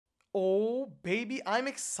Oh, baby, I'm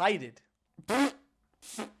excited.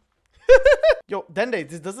 Yo, Dende,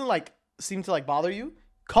 this doesn't like seem to like bother you.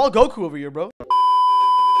 Call Goku over here, bro.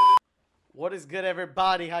 What is good,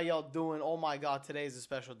 everybody? How y'all doing? Oh my god, today is a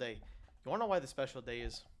special day. You wanna know why the special day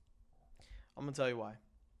is? I'm gonna tell you why.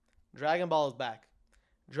 Dragon Ball is back.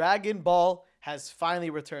 Dragon Ball has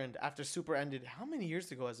finally returned after Super ended. How many years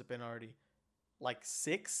ago has it been already? Like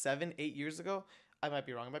 6, 7, 8 years ago? I might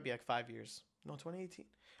be wrong. It might be like 5 years. No, 2018.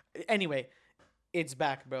 Anyway, it's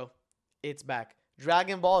back, bro. It's back.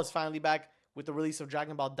 Dragon Ball is finally back with the release of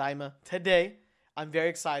Dragonball Daima today. I'm very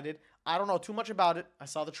excited. I don't know too much about it. I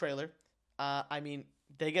saw the trailer. I mean,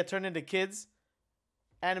 they get turned into kids.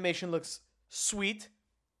 Animation looks sweet.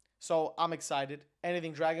 So I'm excited.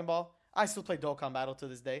 Anything Dragon Ball. I still play Dokkan Battle to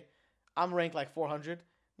this day. I'm ranked like 400.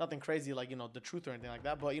 Nothing crazy like, you know, the truth or anything like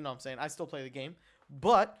that. But you know what I'm saying. I still play the game.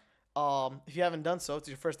 But if you haven't done so, it's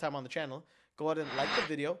your first time on the channel, go ahead and like the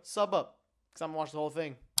video, sub up, because I'm gonna watch the whole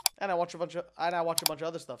thing. And I watch a bunch of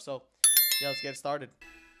other stuff. So yeah, let's get started.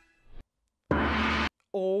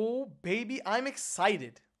 Oh baby, I'm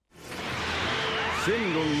excited.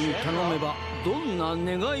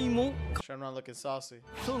 Shenron looking saucy.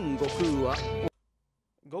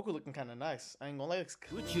 Goku looking kind of nice. I ain't gonna lie.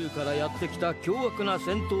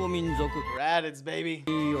 Raditz, baby.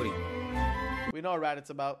 We know what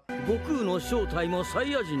Raditz about. Bardock.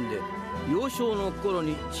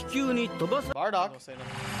 Don't say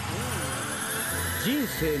nothing. I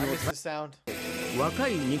miss the sound.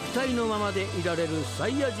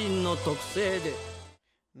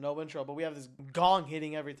 No intro, but we have this gong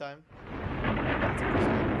hitting every time.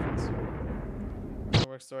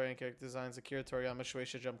 Work story and character designs. Akira Toriyama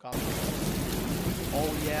Shueisha Jump comic.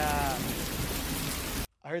 Oh yeah.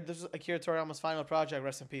 I heard this was Akira Toriyama's final project.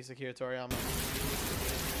 Rest in peace, Akira Toriyama.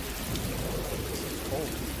 Oh,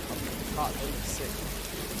 hot, sick.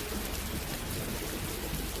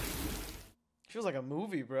 Feels like a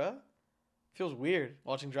movie, bruh. Feels weird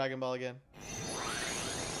watching Dragon Ball again.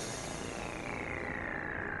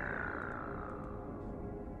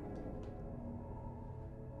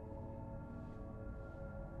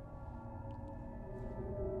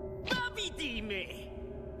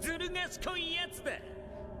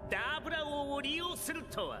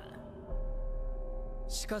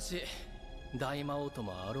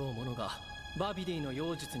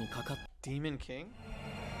 Demon King?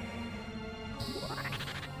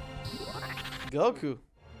 Goku.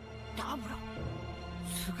 Dabura.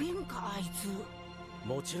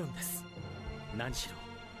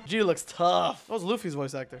 G looks tough. That was Luffy's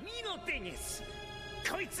voice actor.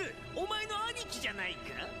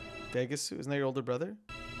 Dagasu, isn't that your older brother?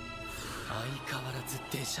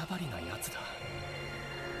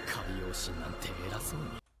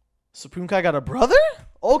 Supreme Kai got a brother?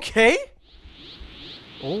 Okay.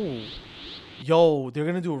 Oh. Yo, they're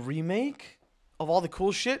gonna do a remake of all the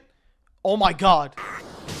cool shit? Oh my god.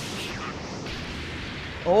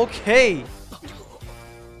 Okay.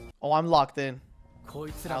 Oh, I'm locked in.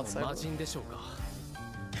 Outside.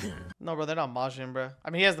 No, bro, they're not Majin, bro. I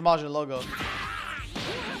mean, he has the Majin logo.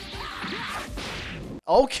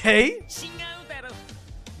 Okay.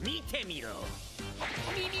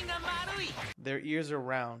 Their ears are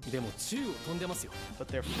round, but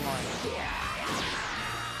they're flying.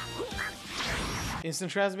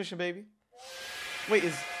 Instant transmission, baby. Wait, they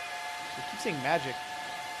keep saying magic.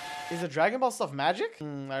 Is the Dragon Ball stuff magic?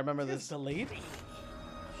 I remember this. Delayed?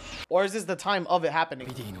 Or is this the time of it happening?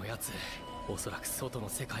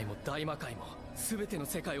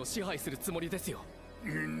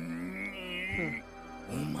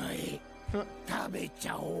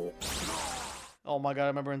 Oh my god, I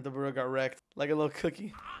remember when Dabura got wrecked. Like a little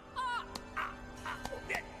cookie.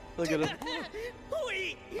 Look at him.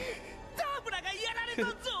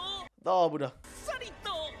 Dabura.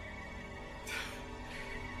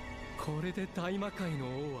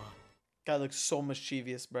 Guy looks so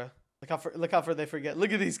mischievous, bruh. Look how far they forget.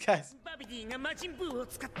 Look at these guys.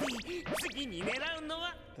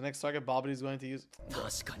 The next target Babidi is going to use.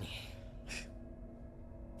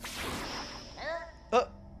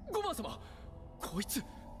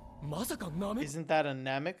 Isn't that a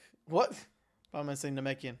Namek? What? I'm gonna say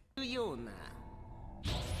Namekian.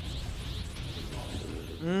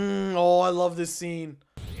 Oh, I love this scene.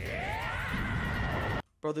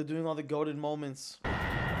 Bro, they're doing all the goated moments.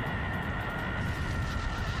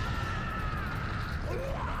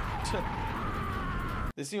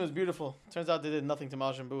 This scene was beautiful. Turns out they did nothing to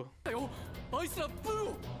Majin Buu.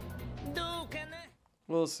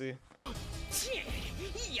 We'll see.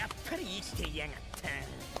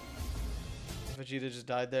 Vegeta just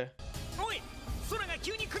died there.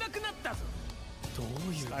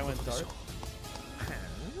 I went dark.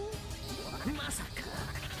 まさか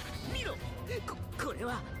見ろこれ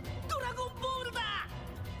はドラゴンボールだ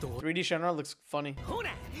 3D Shenron looks funny. ほ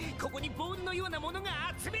らここにボールのようなものが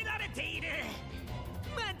集められている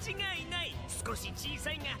間違いない少し小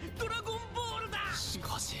さいがドラゴンボールだし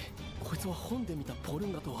かしこいつは本で見たポル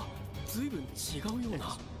ンガとは随分違うよう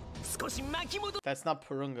な少し巻き戻 That's not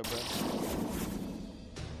Purunga, bro.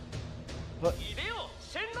 But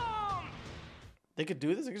they could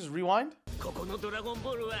do this? They could just rewind? ここのドラゴン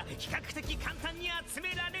ボールは比較的簡単に集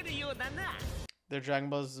められるようだな Their Dragon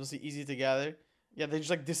Balls must be easy to gather. Yeah, they just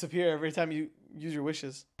like disappear every time you use your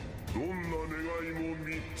wishes. どんな願いも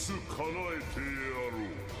3つ叶えてやろ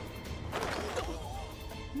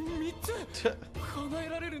う3つ叶え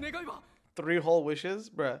られる願いは 3 whole wishes?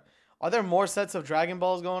 Bruh. Are there more sets of Dragon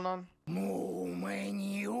Balls going on? もうお前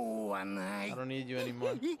に用はな I い don't need you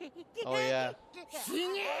anymore. Oh, yeah.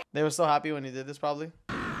 They were so happy when he did this, probably.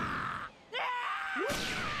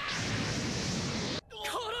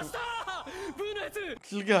 殺したブーのやつ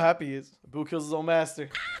Look how happy he is. Boo kills his own master.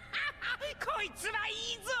 こいつらいい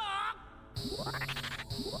ぞ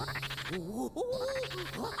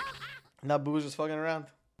Now Boo's just fucking around.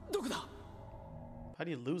 どこだ How do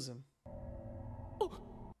you lose him?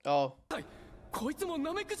 Oh. はいこいつも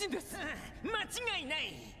ナメクジンです間違いな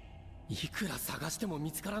いいくら探しても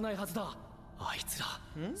見つからないはずだあいつら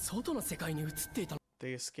外の世界に移っていた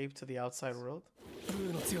They escaped to the outside world? ブ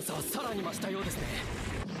ーの強さはさらに増したようですね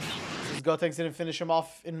Since Gotenks didn't finish him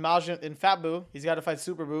off in Fat Boo, he's got to fight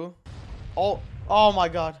Super Boo. Oh my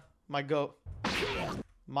god. My goat.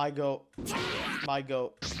 My goat. My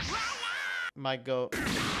goat. My goat.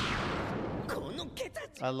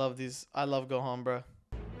 I love these. I love Gohan, bro.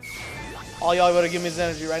 All y'all better give me his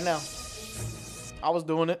energy right now. I was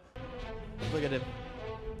doing it. Look at him.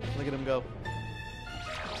 Look at him go.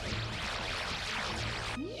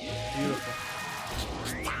 Beautiful.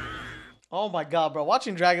 Oh my god, bro.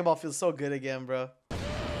 Watching Dragon Ball feels so good again, bro.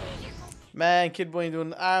 Man, Kid Boy ain't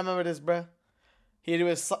doing. I remember this, bro. He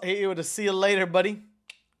would have see you later, buddy.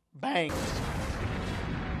 Bang.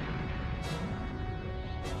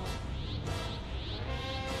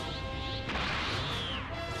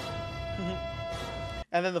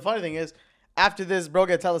 And then the funny thing is, after this, bro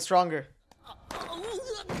gets hella stronger.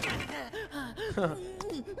 To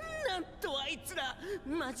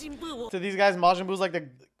these guys, Majin Buu's like the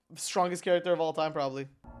strongest character of all time, probably.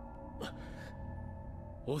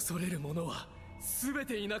 Whose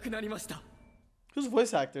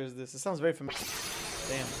voice actor is this? It sounds very familiar.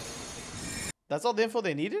 Damn. That's all the info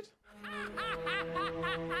they needed?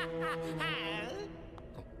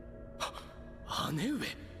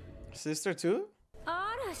 Sister too?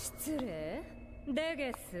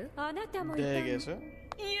 Degesu?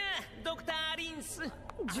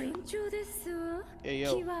 Degesu? Hey, yo.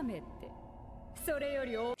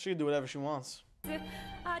 She can do whatever she wants. Oh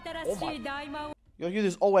my. Yo, you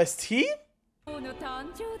this OST?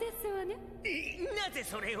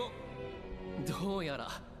 どうやら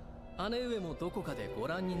姉上もどこかでご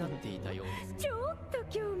覧になっていたようです。ちょっと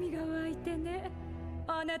興味が湧いてね。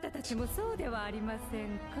あなたたちもそうではありませ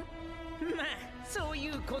んか。まあそうい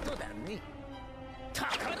うことだね。とこ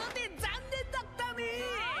ろで残念だったね。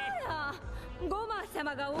あら、ゴマ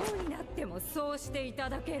様が王になってもそうしていた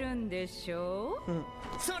だけるんでしょう。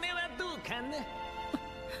それはどうかな。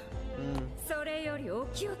それよりお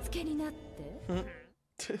気をつけになって。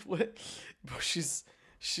What? Bro, she's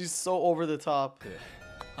so over the top.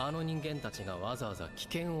 あの人間たちがわざわざ危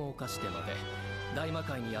険を冒してまで大魔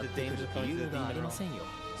界にやってくる理由がありませんよ。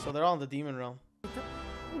So they're all in the demon realm.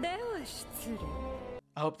 では失礼。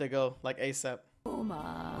I hope they go like ASAP.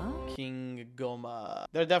 Gomah? King Gomah.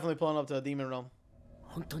 They're definitely pulling up to the demon realm.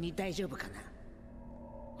 本当に大丈夫かな。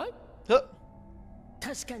はい。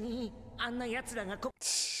確かにあんな奴らが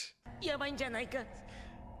やばいんじゃないか。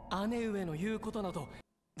姉上の言うことなど。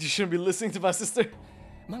You shouldn't be listening to my sister.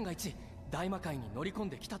 万が一大魔界に乗り込ん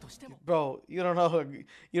できたとしても。Bro, you don't know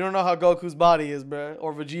how Goku's body is, bro,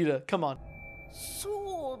 or Vegeta. Come on.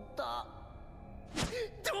 そうだ。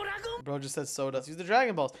ドラゴン。Bro just said soda. Use the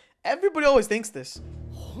Dragon Balls. Everybody always thinks this.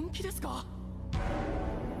 本気ですか？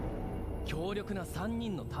強力な3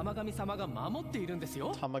人の玉神様が守っているんです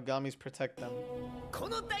よ。Tamagamis protect them. こ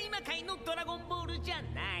の大魔界のドラゴンボールじゃ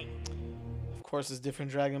ない。Of course, it's different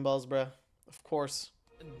Dragon Balls, bro. Of course.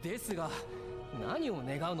 ですが、何を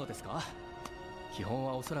願うのですか？基本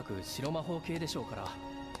はおそらく白魔法系でしょうから、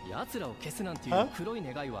奴らを消すなんていう黒い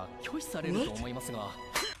願いは拒否されると思いますが。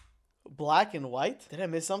Black and white? Did I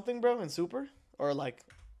miss something, bro, in Super? Or like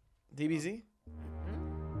DBZ?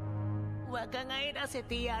 若返らせ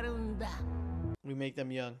てやるんだ。We make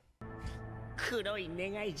them young. 黒い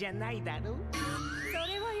願いじゃないだろ。そ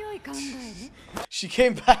れは良い考えね。 She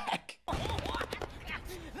came back.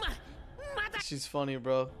 She's funny,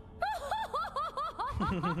 bro.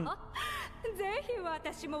 ぜひ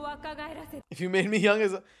私も若返らせて。 If you made me young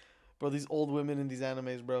as a... Bro, these old women in these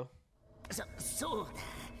animes, bro. そうだ。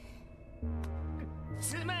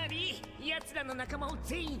つまり奴らの仲間を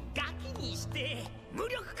全員ガキにして無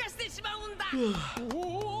力化してしまうんだ。お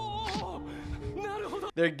お、なるほど。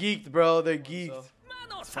 They're geeked, bro. They're geeked. 魔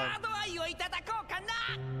のサードアイをいただこうかな。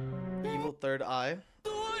 Evil third eye.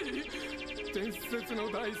 伝説の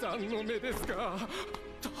第三の目ですか。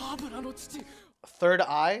ダブラの父。 Third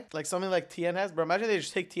eye? Like something like Tien has? Bro, imagine they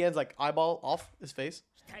just take Tien's like eyeball off his face.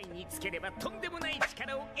 期待につければとんでもない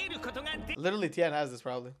力を得ることができる。 Literally, Tien has this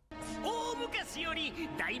probably. 大昔より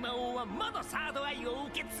大魔王は魔のサードアイを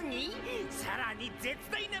受け継ぎ、さらに絶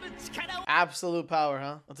大なる力を。 Absolute power,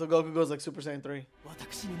 huh? Until Goku goes like Super Saiyan 3.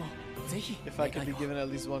 私にもぜひ。 If I could be given at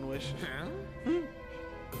least one wish.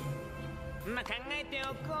 まあ考えて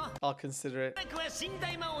おこう。 I'll consider it. 僕は新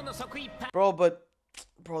大魔王の即位パ。 Bro,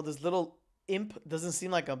 bro, this little imp doesn't seem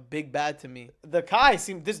like a big bad to me. The Kai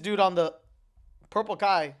this dude on the purple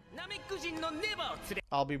Kai. ナメック人のネバを連れ。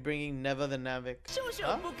 I'll be bringing Neva the Namek. 少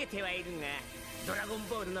々ボケてはいるが、ドラゴン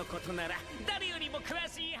ボールのことなら誰よりも詳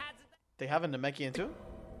しいはずだ。 They have a Namekian too?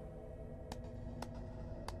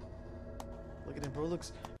 Look at him, bro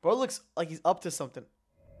looks like he's up to something.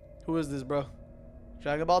 Who is this, bro?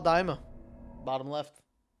 Dragonball Daima. Bottom left.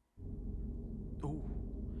 Ooh.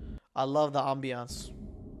 I love the ambiance.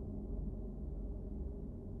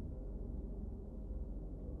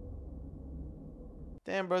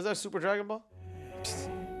 Damn, bro, is that Super Dragon Ball?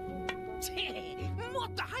 も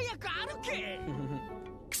っと早く歩け。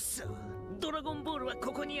くそ、ドラゴンボールは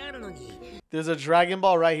ここにあるのに。 There's a Dragon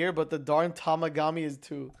Ball right here, but the darn Tamagami is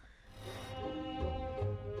too.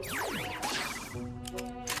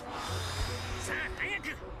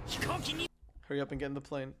 Hurry up and get in the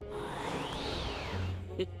plane.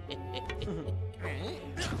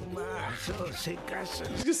 Just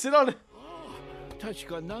gonna sit on it.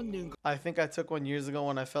 I think I took one years ago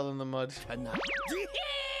when I fell in the mud.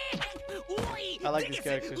 I like these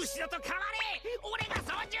characters.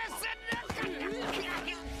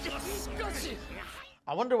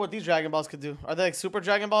 I wonder what these Dragon Balls could do. Are they like Super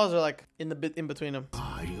Dragon Balls or like in the bit in between them?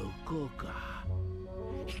 I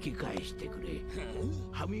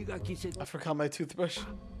forgot my toothbrush.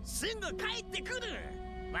 すぐ帰ってくる。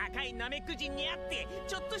若いナメック人に会って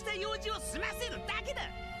ちょっとした用事を済ませるだけだ。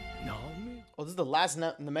 Oh, this is the last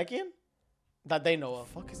Namekian that they know of.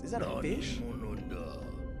 Fuck, is that a fish?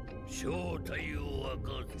 This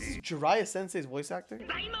is Jiraiya Sensei's voice actor?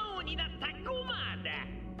 大魔王になったゴマだ。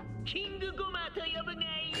キングゴマと呼ぶが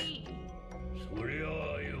いい。そりゃ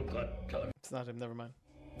よかった。 It's not him, never mind.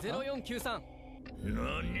 0493。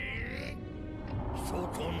何？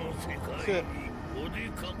外の世界にお出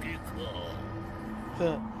かけか。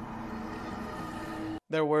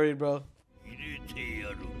They're worried, bro. 入れてや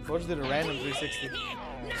る。Or just did a random 360.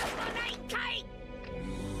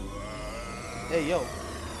 Hey, yo.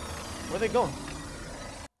 Where are they going?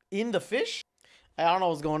 In the fish? I don't know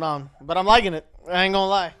what's going on, but I'm liking it. I ain't gonna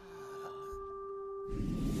lie.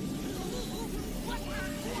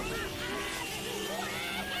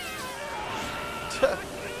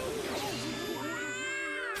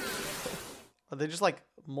 Are they just like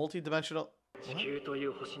multi-dimensional?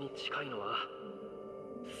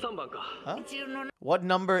 Huh? What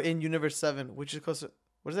number in Universe 7? Which is closer?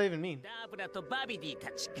 What does that even mean? ダブラとバビディ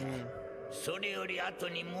たちか。それより後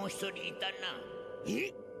にもう一人いたな。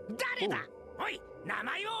え、誰だ？おい、名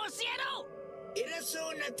前を教えろ。偉そ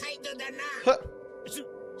うな態度だな。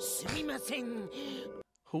すみません。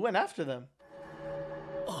 Who went after them?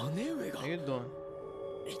 姉上が。 How you doing?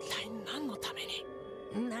 一体何のために？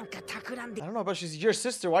なんか企んで。 I don't know, but she's your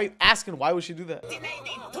sister. Why are you asking? Why would she do that?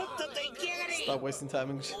 Stop wasting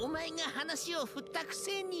time. お前が話を振ったく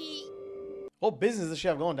せに。 What business does she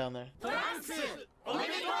have going down there?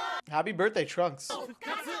 Happy birthday, Trunks.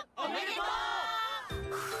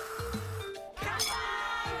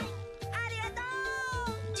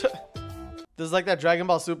 This is like that Dragon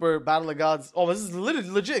Ball Super Battle of Gods. Oh, this is literally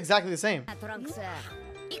legit exactly the same.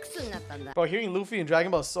 Bro, hearing Luffy in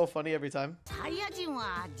Dragon Ball is so funny every time.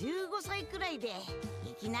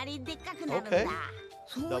 Okay.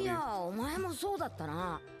 W.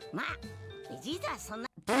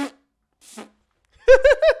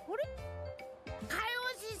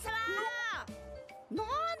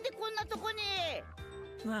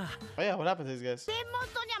 Oh yeah, what happened to these guys?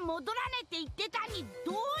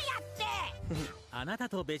 あなた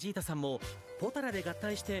とベジータさんもポタラで合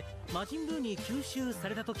体して魔人ブーに吸収さ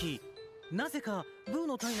れた時なぜかブー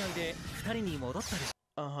の体内で2人に戻ったりし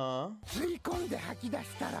Uh-huh. 吸い込んで吐き出し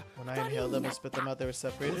たら When I inhaled them and spit them out, they were お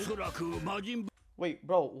separated. そらく魔人 Wait,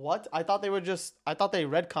 bro, what? I thought they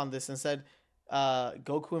retconned this and said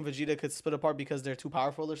Goku and Vegeta could split apart because they're too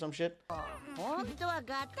powerful or some shit. 本当は合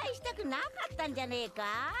体したくなかったんじゃねえか。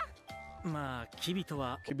まあキビト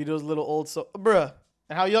は Kibito's a little old, so bruh.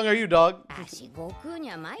 And how young are you, dog? 私悟空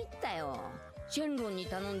には参ったよ。シェンロンに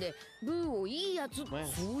頼んでブーをいいやつ。 Man.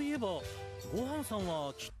 そういえばごはんさん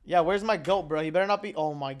は Yeah, where's my goat, bro? He better not be.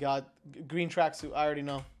 Oh my god, green tracksuit. I already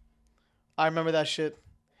know. I remember that shit.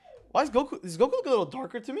 Why is Goku? Does Goku look a little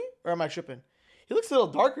darker to me, or am I tripping? He looks a little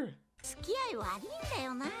darker. 付き合い悪いんだ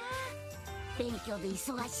よな。勉強で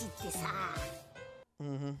忙しいってさ。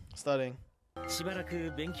Studying. しばら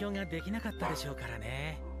く勉強ができなかったでしょうから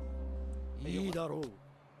ね。いいだろ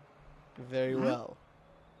う。 Very well.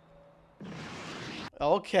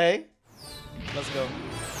 Okay. Let's go.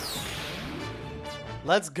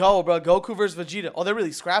 Let's go, bro. Goku versus Vegeta. Oh, they're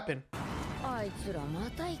really scrapping. あいつらま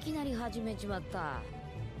たいきなり始めちまった。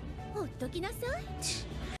ほっときなさい。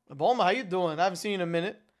 Bulma, how you doing? I haven't seen you in a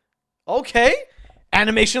minute. Okay.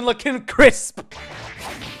 Animation looking crisp.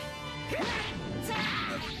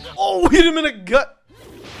 Oh, hit him in the gut.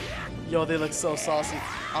 Yo, they look so saucy.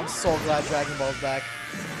 I'm so glad Dragon Ball's back.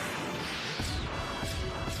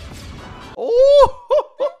 Oh!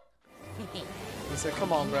 He said,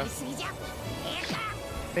 come on, bro.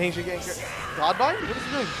 Ancient Ganker. Godbind? What is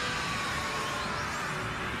he doing?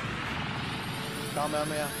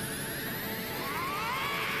 Kamehameha.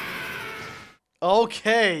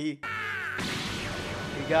 Okay.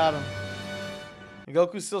 We got him. And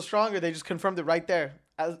Goku's still stronger. They just confirmed it right there.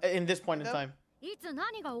 In this point in time. いつ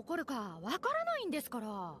何が起こるかわからないんですか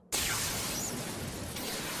ら。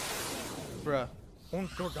 Bruh. 本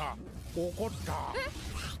当だ。怒った。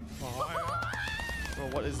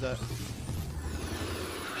 Bro, what is that?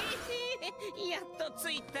 やっと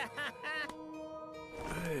着いた。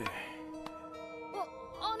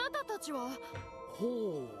あなたたちは。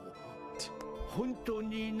ほう本当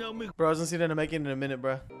になめ Bro, I hasn't seen Namekian in a minute,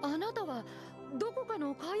 bro. あなたはどこか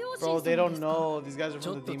の歌謡神 Bro, 様 they です don't か。 know. These guys are ち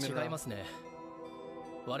ょ from っ the と demon 違いま realm. すね。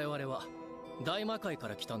我々は大魔界か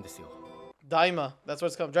ら来たんですよ。 Daima. That's what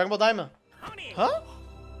it's called. Dragonball Daima. Huh?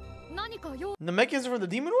 何か用 Namekians are from the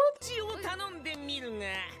demon world? 一応頼んでみるが、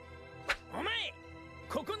お前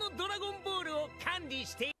ここのドラゴンボールを管理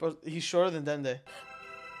して。 Bro, he's shorter than Dende. だっ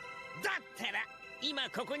たら今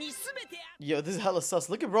ここに全てあ Yo, this is hella sus.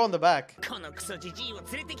 Look at bro in the back. このクソジジイを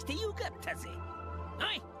連れてきてよかったぜ。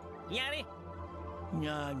おい、やれ。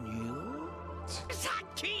何をさ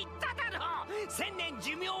っき言っただろ。1000年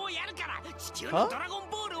寿命をやるから地球のドラゴン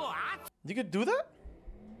ボールを You could do that?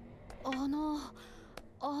 あ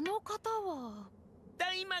の方は。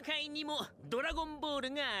大魔界にもドラゴンボー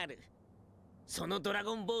ルがある。そのドラ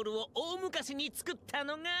ゴンボールを大昔に作った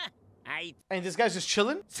のがあいつ。 And this guy's just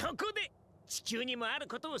chilling? そこで地球にもある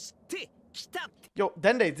ことを知ってきたって。 Yo,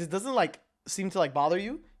 Dende, this doesn't like seem to like bother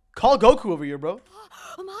you. Call Goku over here, bro.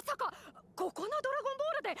 まさかここのドラゴンボ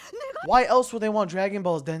ールで願 Why else would they want Dragon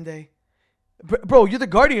Balls, Dende? Bro, you're the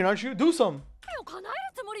guardian, aren't you? Do some. いを叶える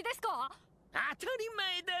つもりですか。当たり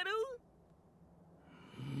前だろ。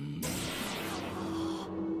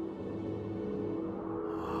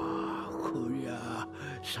こりゃ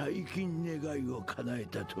最近願いを叶え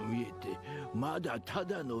たと見えてまだた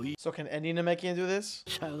だの So can any Namekian do this?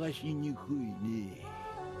 探しにくいね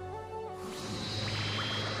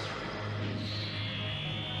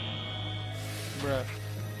Bruh.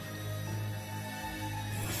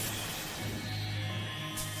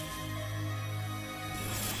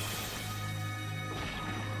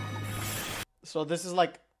 So this is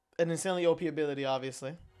like an insanely OP ability,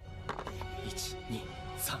 obviously.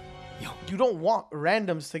 1、2、3、4。 You don't want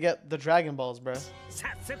randoms to get the Dragon Balls, bruh. 早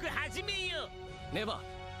速始めよう。ネバ、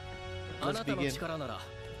 Let's あなたの begin. 力なら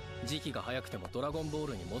時期が早くてもドラゴンボー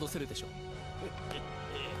ルに戻せるでしょう。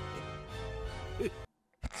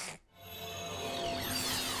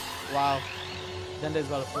 Wow. Dende's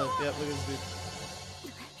about to flip. Yep, look at this dude.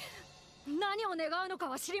 何を願うのか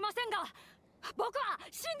は知りませんが、僕は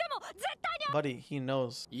死んでも絶対に。 Buddy, he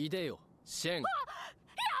knows. いでよ、シェン。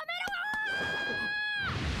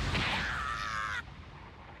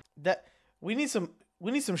 That we need some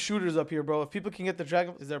shooters up here, bro. If people can get the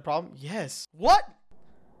dragon, is there a problem? Yes. What?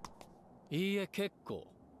 いいえ、結構。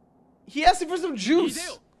 He asked me for some い juice. で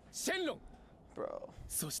よ、シェンロン。 Bro.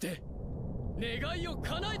 そして願いを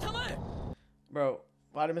叶えたまえ。 Bro,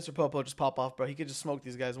 why did Mr. Popo just pop off, bro? He could just smoke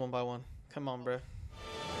these guys one by one. Come on, bro.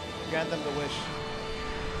 Grant them the wish.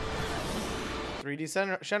 3D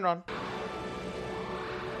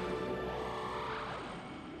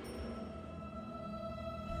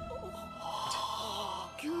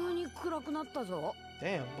なくなったぞ。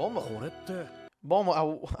 Damn, Boma. これって Boma,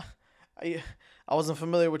 I wasn't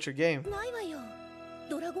familiar with your game. ないわよ。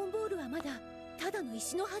ドラゴンボールはまだただの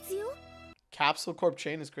石のはずよ。 Capsule Corp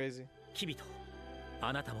chain is crazy. キビト、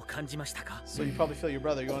あなたも感じましたか？ So you probably feel your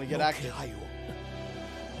brother. You want to get active.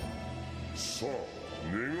 さあ、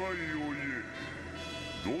願いを言え。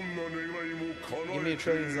どんな願いも叶 Give me え a て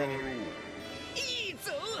trillion やろ zen. う。いい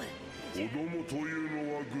ぞ。子供という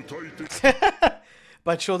のは具体的。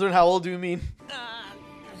 By children, how old do you mean? あ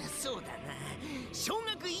あ、そうだな。小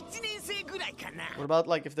学1年生ぐらいかな。 What about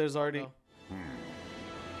like if there's already...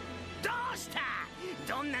 どうした？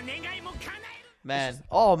どんな願いも叶える。 Man.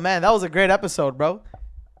 Oh, man. That was a great episode, bro.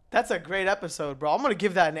 That's a great episode, bro. I'm going to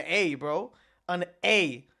give that an A, bro. An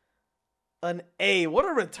A. An A. What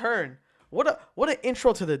a return. What an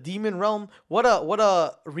intro to the demon realm. What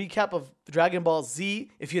a recap of Dragon Ball Z.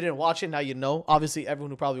 If you didn't watch it, now you know. Obviously,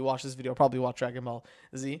 everyone who probably watched this video probably watched Dragon Ball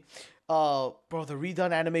Z. Bro, the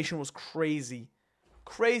redone animation was crazy.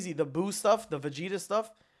 Crazy. The Buu stuff, the Vegeta stuff,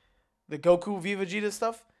 the Goku v Vegeta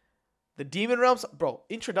stuff, the demon realms. Bro,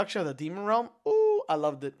 introduction of the demon realm. Ooh, I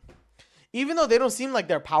loved it. Even though they don't seem like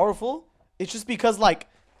they're powerful, it's just because, like,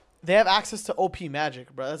 they have access to OP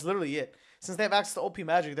magic, bro. That's literally it. Since they have access to OP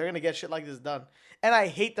magic, they're going to get shit like this done. And I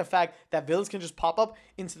hate the fact that villains can just pop up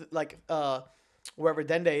into, like, wherever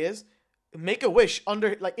Dende is. Make a wish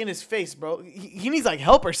under, like, in his face, bro. He needs, like,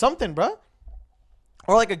 help or something, bro.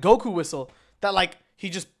 Or, like, a Goku whistle that, like, he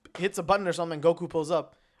just hits a button or something and Goku pulls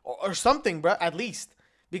up. Or something, bro, at least.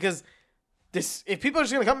 Because this, if people are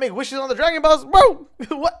just going to come make wishes on the Dragon Balls, bro,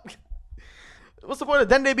 what? What's the point of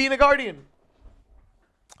Dende being a guardian?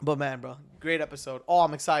 But, man, bro, great episode. Oh,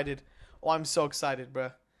 I'm excited. Oh, I'm so excited,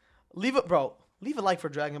 bro. Leave a like for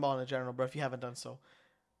Dragon Ball in general, bro, if you haven't done so.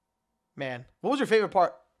 Man, what was your favorite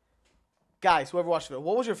part? Guys, whoever watched it,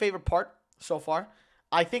 what was your favorite part so far?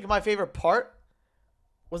 I think my favorite part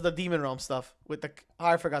was the Demon Realm stuff with the... Oh,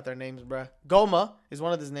 I forgot their names, bro. Gomah is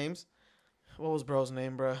one of his names. What was bro's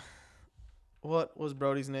name, bro? What was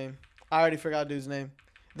Brody's name? I already forgot dude's name.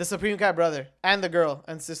 The Supreme Kai brother and the girl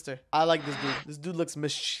and sister. I like this dude. This dude looks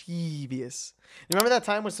mischievous. You remember that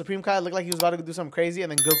time when Supreme Kai looked like he was about to do something crazy and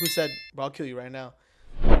then Goku said, bro, I'll kill you right now.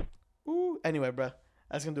 Ooh. Anyway, bro.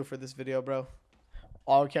 That's going to do it for this video, bro.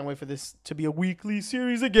 Oh, I can't wait for this to be a weekly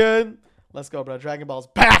series again. Let's go, bro. Dragon Ball's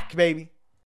back, baby.